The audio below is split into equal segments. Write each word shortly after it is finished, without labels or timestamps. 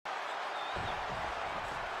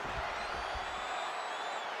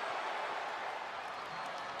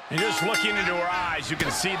And just looking into her eyes, you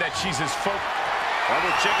can see that she's as focused.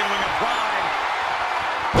 Double chicken wing applied.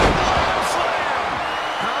 Slam!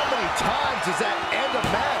 How many times does that end a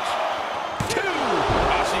match? 2!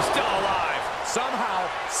 Oh, she's still alive.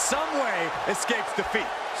 Somehow, someway, escapes defeat.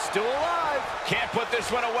 Still alive. Can't put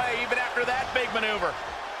this one away even after that big maneuver.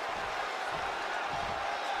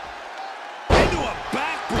 Into a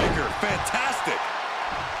backbreaker. Fantastic.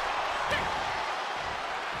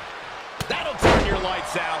 That'll turn your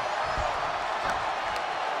lights out.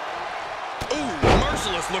 Ooh,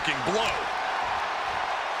 merciless looking blow.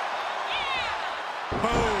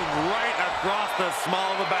 Boom, right across the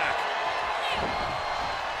small of the back.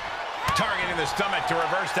 Targeting the stomach to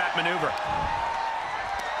reverse that maneuver.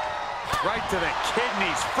 Right to the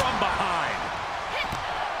kidneys from behind.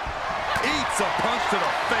 Eats a punch to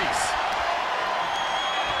the face.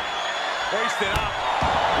 Hoisted up,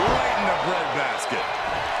 right in the breadbasket.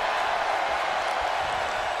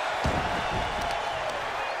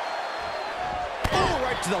 Oh,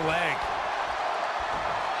 right to the leg.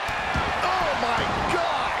 Oh, my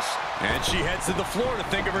gosh. And she heads to the floor to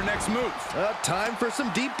think of her next move. Time for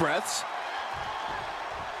some deep breaths.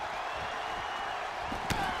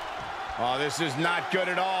 Oh, this is not good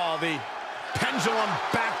at all. The pendulum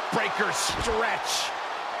backbreaker stretch.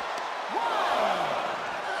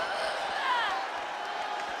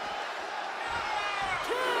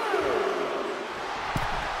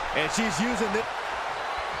 And she's using it.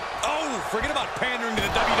 Oh, forget about pandering to the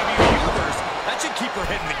WWE Universe. That should keep her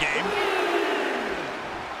head in the game.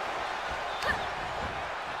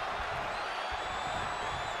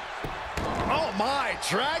 Oh, my.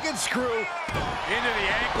 Dragon screw. Into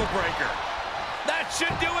the ankle breaker. That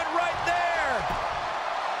should do it right there.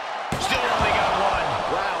 Still only got one.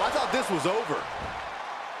 Wow, I thought this was over.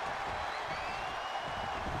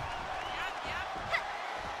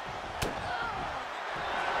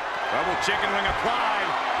 Double chicken wing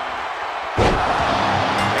applied.